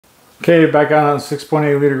Okay, back on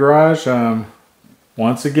 6.8 liter garage.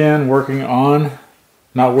 Once again, working on,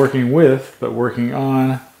 not working with, but working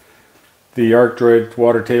on the ArcDroid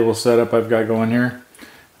water table setup I've got going here.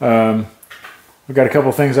 I've got a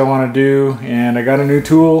couple things I want to do, and I got a new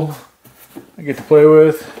tool I get to play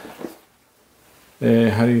with.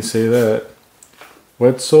 How do you say that?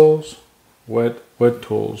 Wet tools? I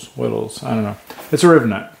don't know. It's a Rivet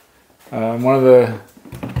nut. One of the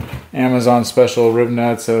Amazon special Rivet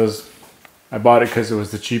nuts. I bought it because it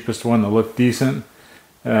was the cheapest one that looked decent.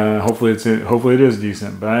 Hopefully it is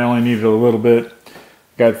decent, but I only needed a little bit.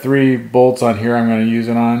 Got 3 bolts on here I'm going to use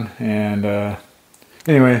it on, and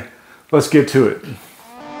anyway, let's get to it.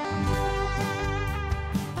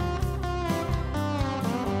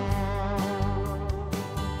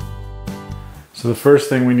 So the first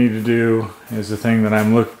thing we need to do is the thing that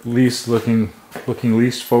I'm looking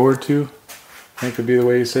least forward to. I think would be the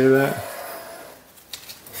way you say that.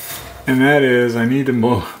 And that is, I need to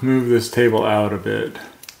move this table out a bit.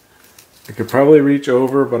 I could probably reach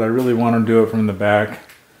over, but I really want to do it from the back.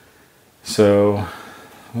 So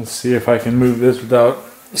let's see if I can move this without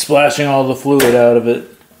splashing all the fluid out of it.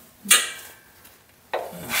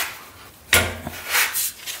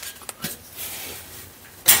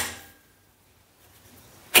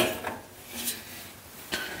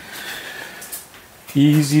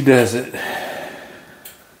 Easy does it.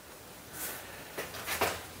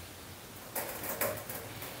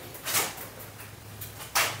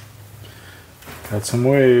 Got some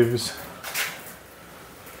waves.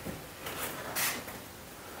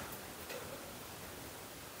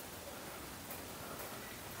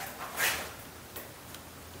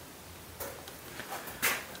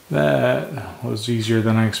 That was easier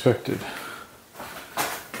than I expected.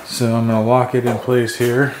 So I'm going to lock it in place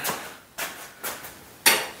here.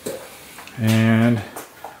 And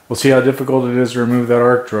we'll see how difficult it is to remove that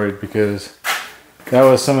ArcDroid, because that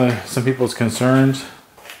was some people's concerns,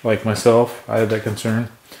 like myself. I had that concern,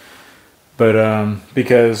 but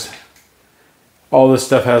because all this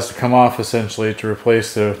stuff has to come off essentially to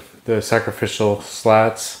replace the sacrificial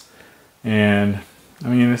slats, and I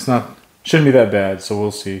mean shouldn't be that bad. So we'll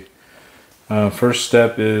see. First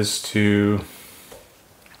step is I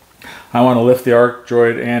want to lift the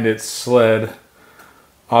ArcDroid and its sled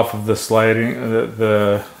off of the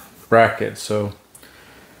the bracket. So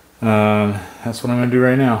that's what I'm going to do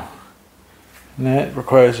right now. And that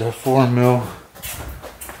requires a 4mm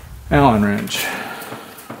Allen wrench.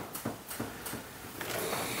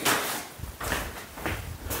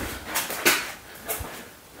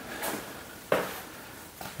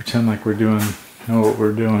 Pretend like we know what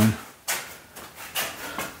we're doing.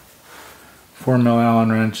 4mm Allen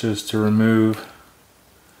wrench is to remove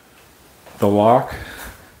the lock,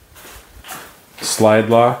 slide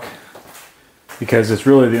lock, because it's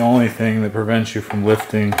really the only thing that prevents you from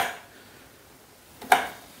lifting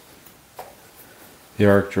the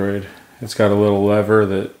ArcDroid. It's got a little lever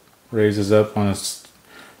that raises up on its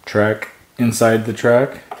track, inside the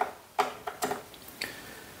track.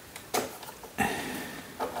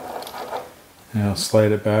 And I'll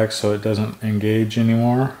slide it back so it doesn't engage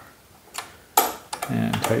anymore,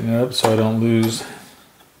 and tighten it up so I don't lose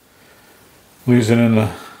it in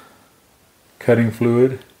the cutting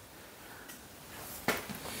fluid.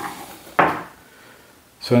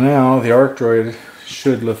 So now the ArcDroid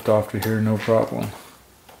should lift off to here, no problem.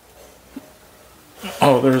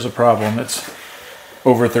 Oh, there's a problem. It's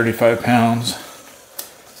over 35 pounds.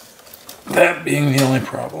 That being the only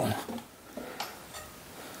problem.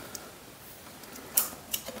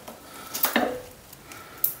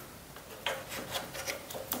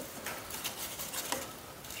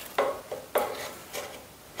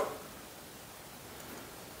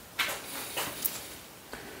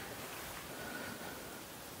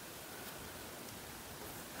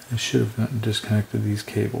 I should have disconnected these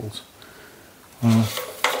cables. Well,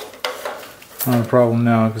 not a problem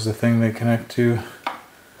now, because the thing they connect to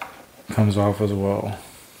comes off as well.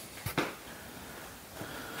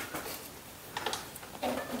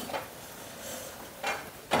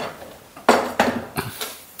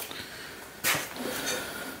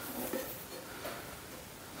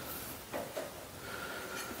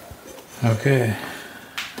 Okay,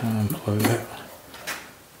 I'll unplug that.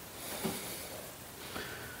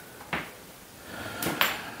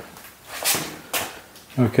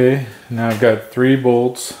 Okay, now I've got 3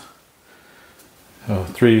 bolts.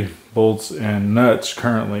 3 bolts and nuts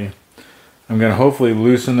currently. I'm going to hopefully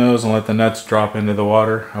loosen those and let the nuts drop into the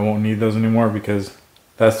water. I won't need those anymore, because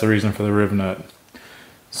that's the reason for the Rivet nut.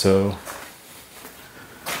 So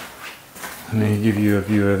let me give you a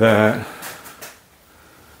view of that.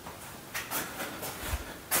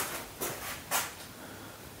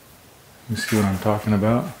 You see what I'm talking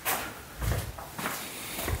about?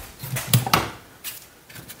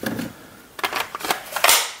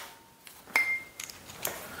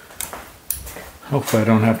 Hopefully I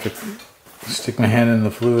don't have to stick my hand in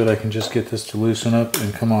the fluid. I can just get this to loosen up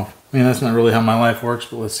and come off. I mean, that's not really how my life works,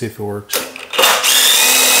 but let's see if it works.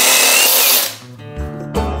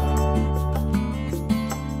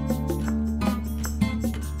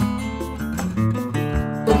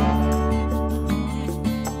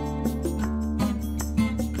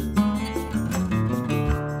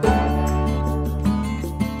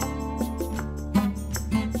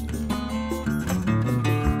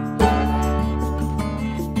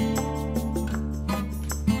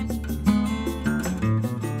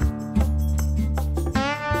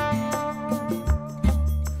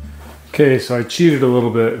 Okay, so I cheated a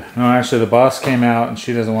little bit. No, actually the boss came out and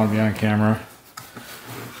she doesn't want to be on camera.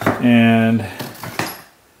 And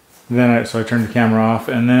then so I turned the camera off,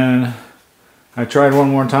 and then I tried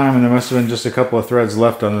one more time, and there must have been just a couple of threads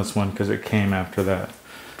left on this one because it came after that.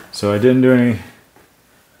 So I didn't do any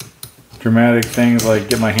dramatic things like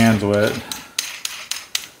get my hands wet.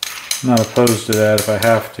 I'm not opposed to that if I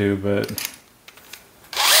have to, but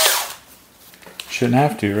shouldn't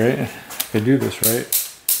have to, right? If I do this right.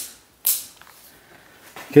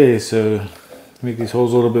 Okay, so make these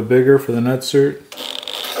holes a little bit bigger for the nutsert.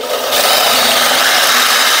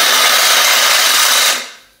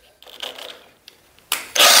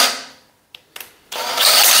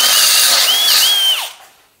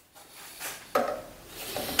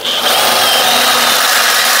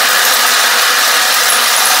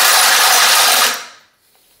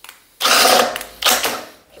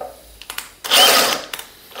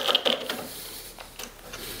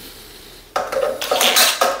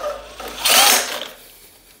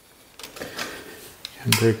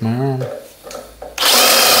 And break my arm.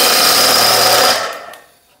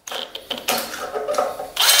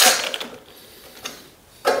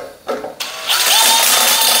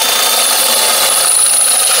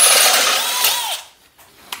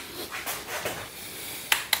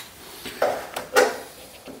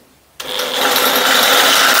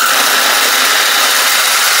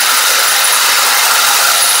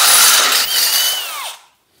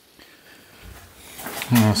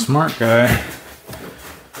 Well, a smart guy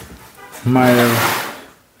might have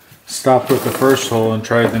stopped with the first hole and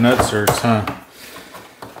tried the nutserts, huh?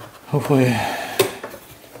 Hopefully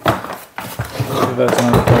that's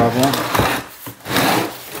not a problem.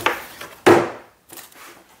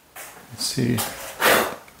 Let's see.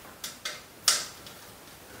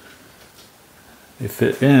 They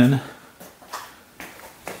fit in.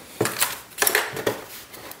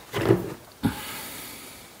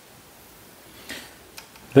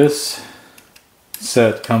 This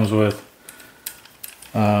set comes with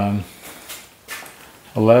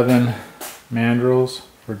 11 mandrels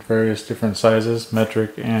for various different sizes,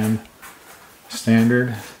 metric and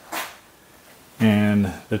standard.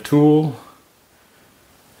 And the tool,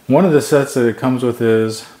 one of the sets that it comes with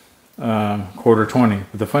is quarter 20.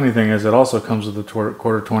 But the funny thing is it also comes with the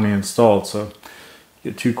quarter 20 installed, so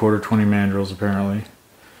you get 2 quarter 20 mandrels apparently.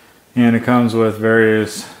 And it comes with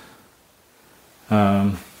various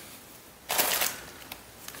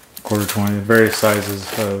quarter 20, various sizes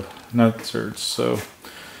of nutserts, so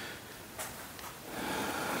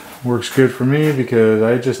works good for me because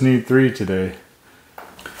I just need 3 today.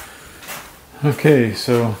 Okay,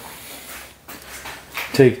 so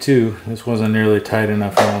take 2. This wasn't nearly tight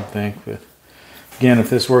enough, I don't think, but again,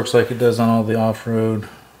 if this works like it does on all the off-road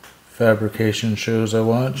fabrication shows I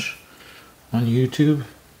watch on YouTube,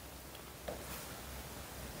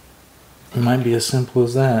 it might be as simple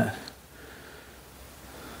as that.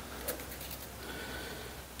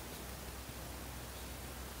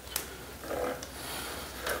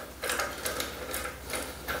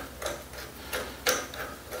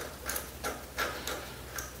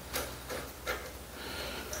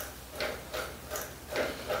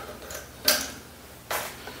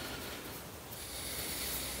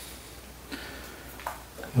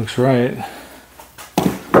 Looks right.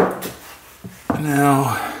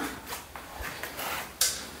 Now,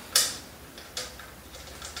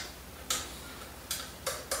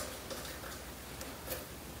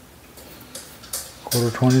 quarter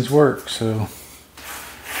 20s work, so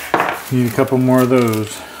need a couple more of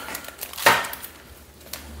those.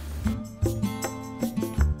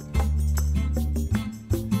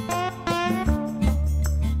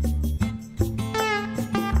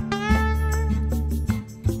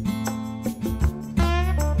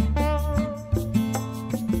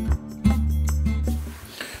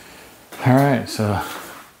 Alright, so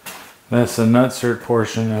That's the nutsert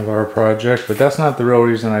portion of our project, but that's not the real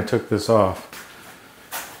reason I took this off.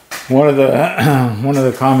 One of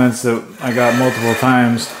the comments that I got multiple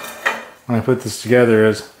times when I put this together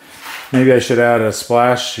is maybe I should add a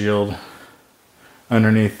splash shield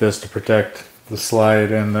underneath this to protect the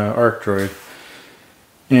slide and the ArcDroid.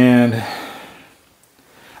 And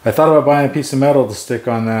I thought about buying a piece of metal to stick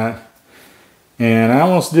on that, and I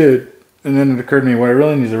almost did, and then it occurred to me what I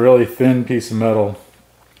really need is a really thin piece of metal,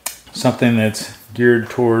 something that's geared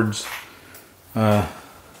towards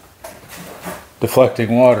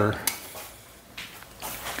deflecting water.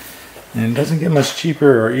 And it doesn't get much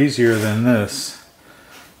cheaper or easier than this.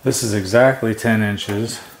 This is exactly 10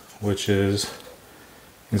 inches, which is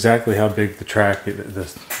exactly how big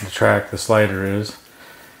the slider is.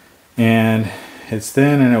 And it's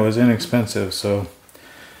thin and it was inexpensive, so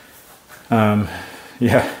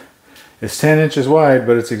yeah, it's 10 inches wide,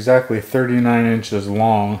 but it's exactly 39 inches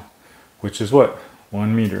long, which is what?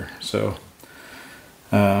 1 meter. So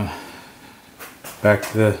back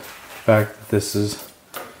to the fact that this is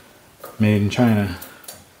made in China.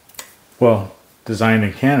 Well, designed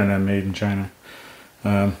in Canada, made in China.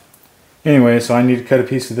 Anyway, so I need to cut a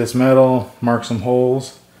piece of this metal, mark some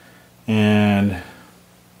holes, and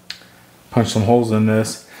punch some holes in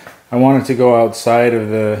this. I want it to go outside of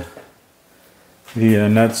the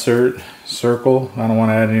nutsert circle. I don't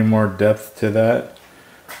want to add any more depth to that.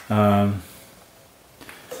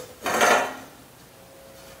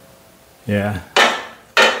 Yeah,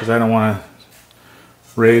 because I don't want to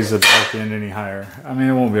raise the back end any higher. I mean,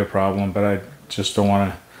 it won't be a problem, but I just don't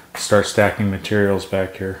want to start stacking materials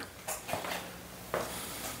back here.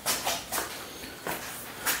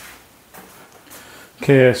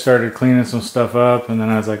 Okay, I started cleaning some stuff up, and then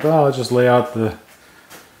I was like, oh, I'll just lay out this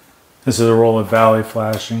is a roll of valley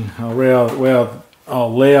flashing. I'll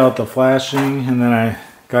lay out the flashing, and then I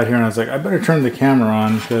got here and I was like, I better turn the camera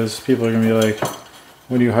on because people are gonna be like,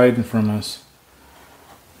 what are you hiding from us?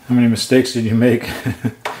 How many mistakes did you make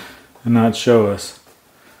and not show us?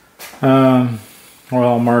 Well,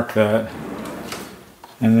 I'll mark that,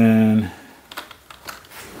 and then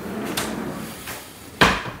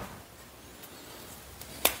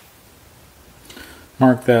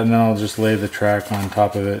mark that, and then I'll just lay the track on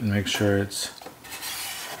top of it and make sure it's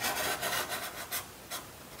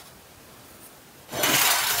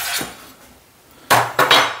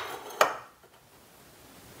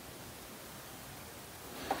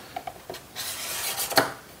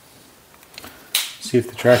see if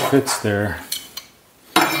the track fits there.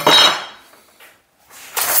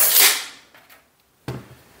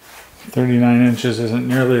 "39 inches isn't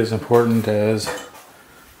nearly as important as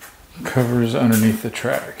covers underneath the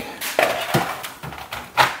track."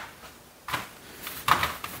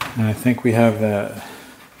 And I think we have that.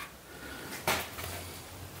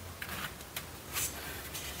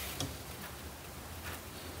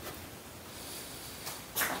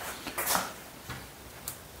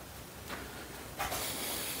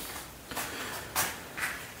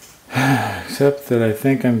 Except that I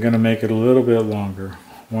think I'm going to make it a little bit longer.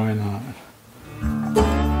 Why not?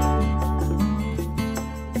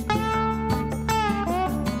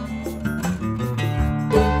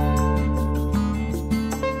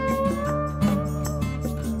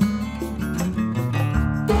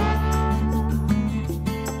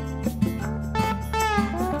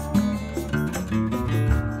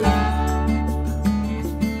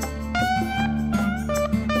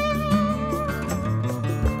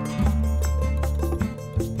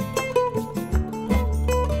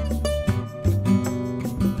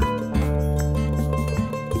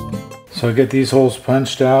 So I get these holes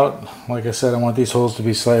punched out. Like I said, I want these holes to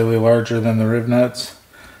be slightly larger than the riv nuts.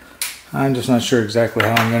 I'm just not sure exactly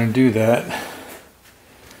how I'm going to do that,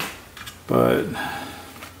 but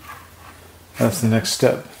that's the next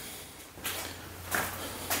step.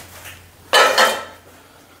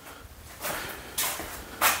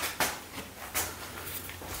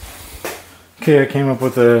 Okay, I came up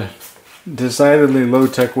with a decidedly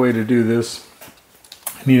low-tech way to do this.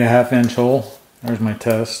 I need a 1/2 inch hole. There's my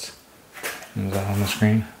test. Is that on the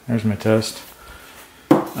screen? There's my test.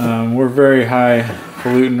 We're very high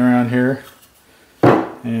pollutant around here,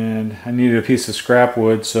 and I needed a piece of scrap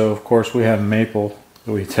wood, so of course we have maple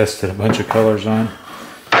that we tested a bunch of colors on.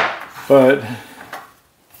 But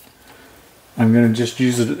I'm going to just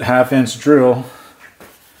use a 1/2 inch drill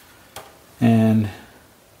and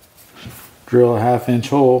drill a 1/2 inch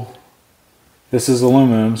hole. This is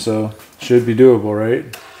aluminum, so it should be doable,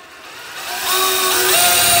 right?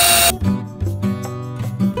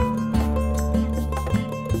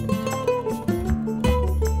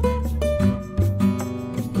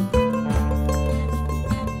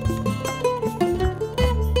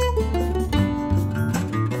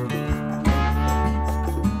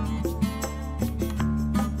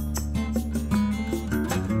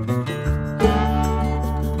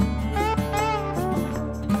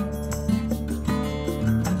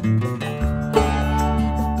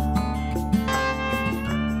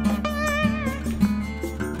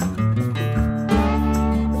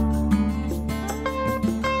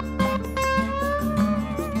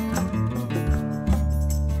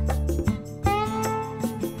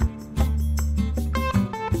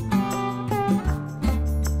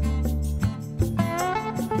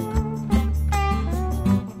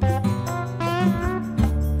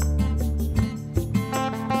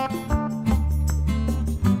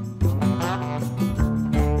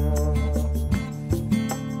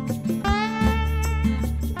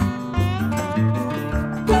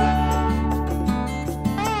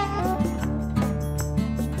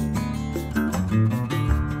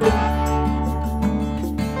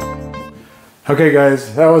 Okay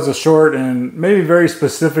guys, that was a short and maybe very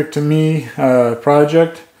specific to me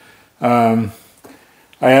project. I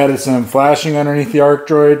added some flashing underneath the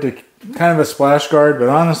ArcDroid to kind of a splash guard, but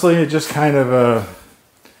honestly it just kind of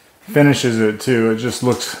finishes it too. It just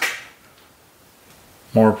looks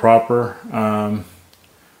more proper,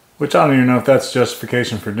 which I don't even know if that's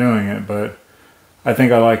justification for doing it, but I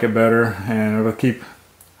think I like it better, and it'll keep,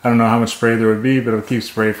 I don't know how much spray there would be, but it'll keep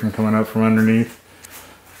spray from coming up from underneath.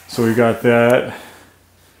 So we got that.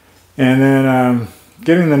 And then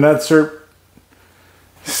getting the nutsert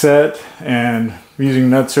set and using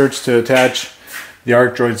nutserts to attach the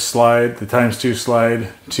ArcDroid slide, the ×2 slide,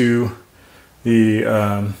 to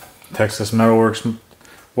the Texas Metalworks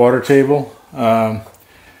water table.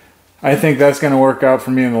 I think that's going to work out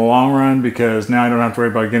for me in the long run, because now I don't have to worry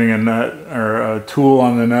about getting a nut or a tool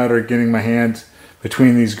on the nut or getting my hands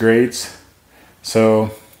between these grates.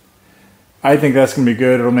 So I think that's going to be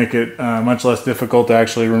good. It'll make it much less difficult to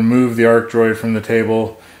actually remove the ArcDroid from the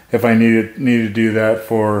table if I need to do that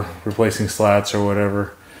for replacing slats or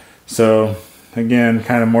whatever. So again,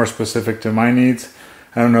 kind of more specific to my needs.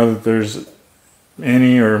 I don't know that there's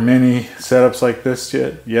any or many setups like this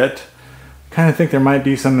yet. Kind of think there might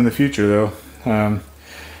be some in the future though.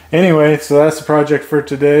 Anyway, so that's the project for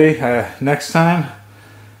today. Next time,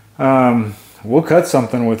 we'll cut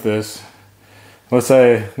something with this.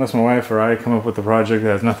 Unless my wife or I come up with a project that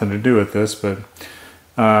has nothing to do with this, but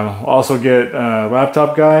also get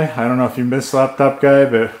laptop guy. I don't know if you miss laptop guy,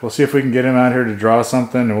 but we'll see if we can get him out here to draw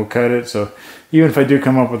something, and we'll cut it. So even if I do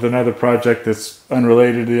come up with another project that's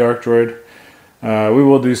unrelated to the ArcDroid, we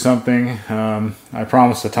will do something. I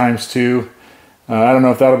promise a ×2. I don't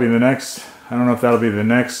know if that'll be the next. I don't know if that'll be the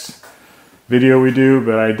next video we do,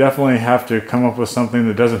 but I definitely have to come up with something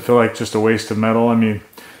that doesn't feel like just a waste of metal. I mean,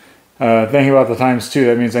 thinking about the ×2,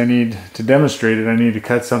 that means I need to demonstrate it. I need to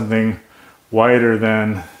cut something wider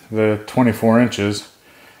than the 24 inches.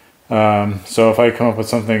 So if I come up with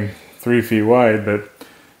something 3 feet wide, but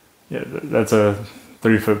yeah, that's a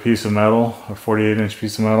 3-foot piece of metal, a 48-inch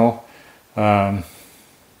piece of metal.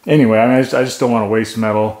 Anyway, I mean, I just don't want to waste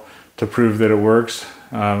metal to prove that it works.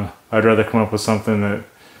 I'd rather come up with something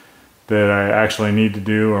that I actually need to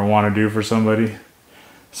do or want to do for somebody.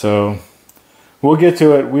 So we'll get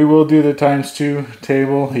to it. We will do the ×2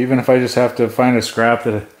 table, even if I just have to find a scrap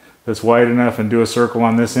that's wide enough and do a circle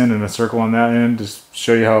on this end and a circle on that end to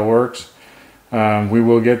show you how it works. We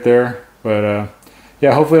will get there. But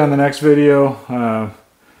yeah, hopefully on the next video,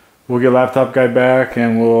 we'll get laptop guy back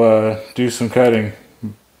and we'll do some cutting.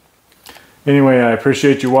 Anyway, I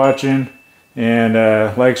appreciate you watching, and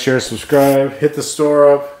like, share, subscribe. Hit the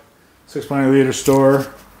store up, 6.8 liter store.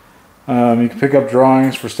 You can pick up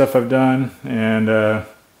drawings for stuff I've done, and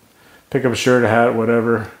pick up a shirt, a hat,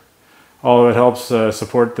 whatever. All of it helps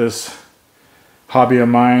support this hobby of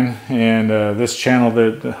mine and this channel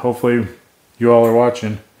that hopefully you all are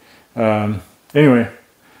watching. Anyway,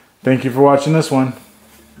 thank you for watching this one.